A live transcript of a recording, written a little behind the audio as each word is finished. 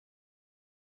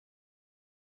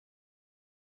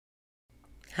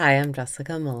Hi, I'm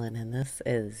Jessica Mullen, and this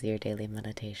is your daily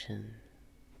meditation.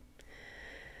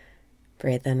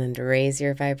 Breathe in and raise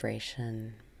your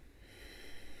vibration.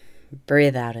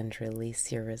 Breathe out and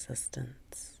release your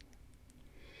resistance.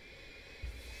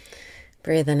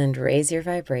 Breathe in and raise your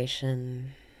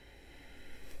vibration.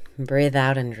 Breathe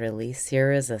out and release your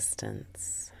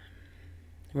resistance.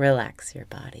 Relax your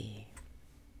body.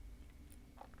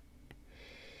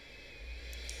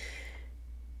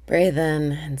 Breathe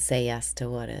in and say yes to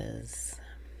what is.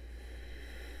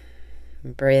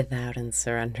 Breathe out and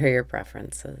surrender your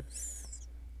preferences.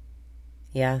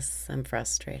 Yes, I'm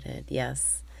frustrated.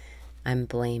 Yes, I'm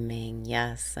blaming.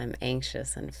 Yes, I'm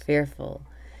anxious and fearful.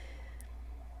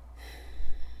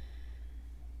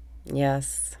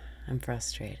 Yes, I'm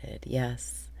frustrated.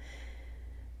 Yes,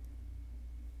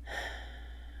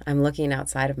 I'm looking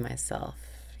outside of myself.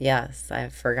 Yes, I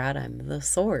forgot I'm the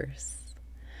source.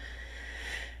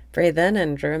 Breathe in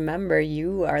and remember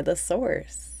you are the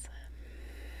source.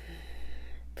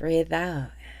 Breathe out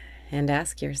and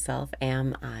ask yourself,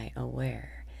 am I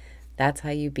aware? That's how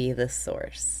you be the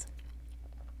source.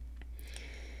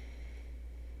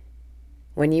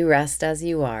 When you rest as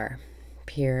you are,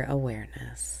 pure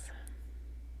awareness.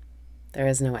 There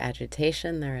is no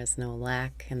agitation, there is no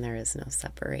lack, and there is no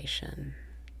separation.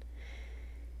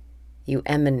 You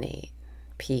emanate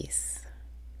peace.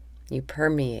 You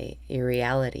permeate your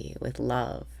reality with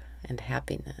love and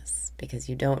happiness because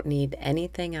you don't need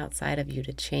anything outside of you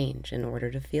to change in order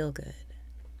to feel good.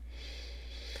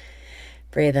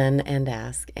 Breathe in and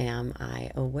ask, am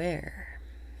I aware?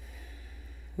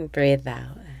 Breathe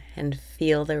out and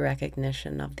feel the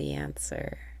recognition of the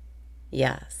answer.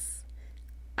 Yes,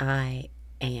 I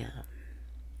am.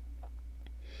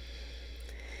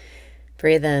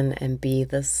 Breathe in and be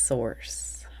the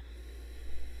source.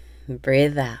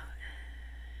 Breathe out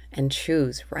and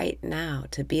choose right now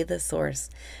to be the source,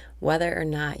 whether or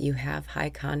not you have high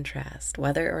contrast,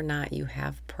 whether or not you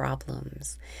have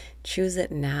problems. Choose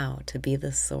it now to be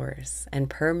the source and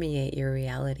permeate your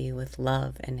reality with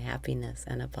love and happiness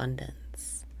and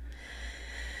abundance.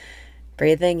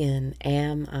 Breathing in,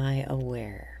 am I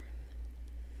aware?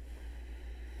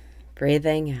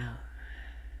 Breathing out,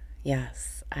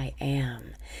 yes, I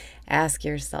am. Ask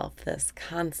yourself this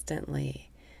constantly.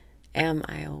 Am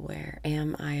I aware?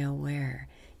 Am I aware?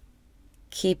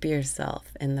 Keep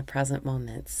yourself in the present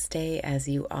moment. Stay as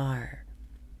you are.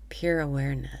 Pure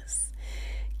awareness.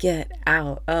 Get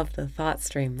out of the thought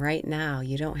stream right now.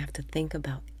 You don't have to think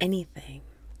about anything.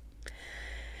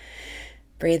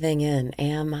 Breathing in,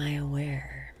 am I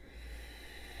aware?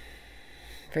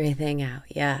 Breathing out,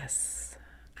 yes,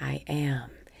 I am.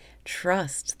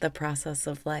 Trust the process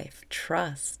of life.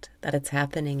 Trust that it's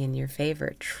happening in your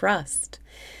favor. Trust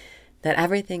that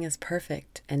everything is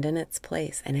perfect and in its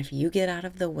place. And if you get out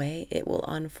of the way, it will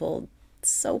unfold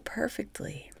so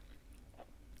perfectly.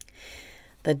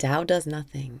 The Tao does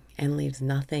nothing and leaves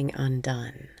nothing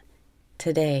undone.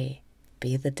 Today,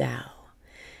 be the Tao.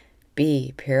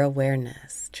 Be pure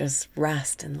awareness. Just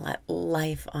rest and let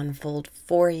life unfold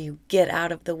for you. Get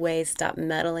out of the way. Stop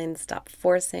meddling. Stop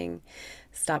forcing.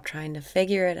 Stop trying to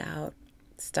figure it out.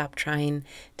 Stop trying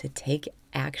to take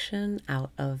action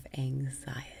out of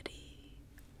anxiety.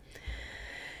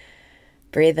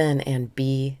 Breathe in and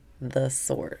be the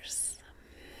source.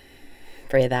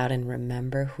 Breathe out and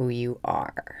remember who you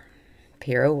are.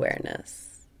 Pure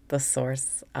awareness, the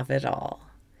source of it all.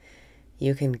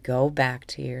 You can go back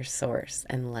to your source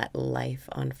and let life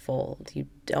unfold. You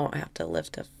don't have to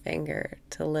lift a finger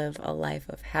to live a life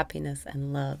of happiness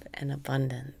and love and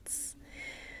abundance.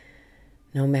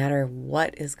 No matter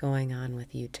what is going on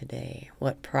with you today,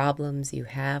 what problems you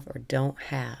have or don't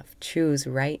have, choose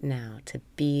right now to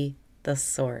be the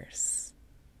source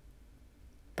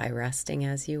by resting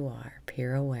as you are,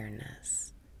 pure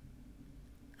awareness.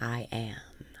 I am.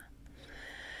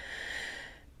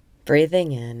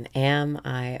 Breathing in, am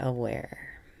I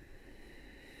aware?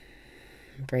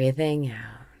 Breathing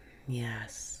out,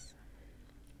 yes,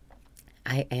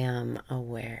 I am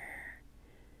aware.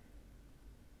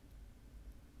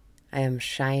 I am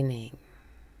shining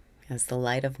as the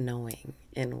light of knowing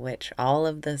in which all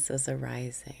of this is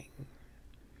arising.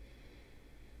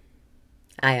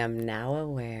 I am now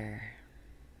aware.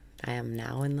 I am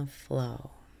now in the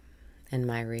flow, and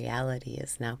my reality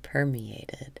is now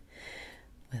permeated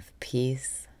with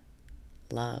peace,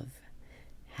 love,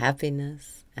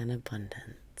 happiness, and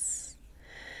abundance.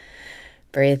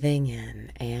 Breathing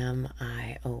in, am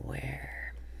I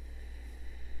aware?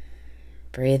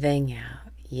 Breathing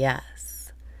out,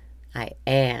 yes, I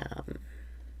am.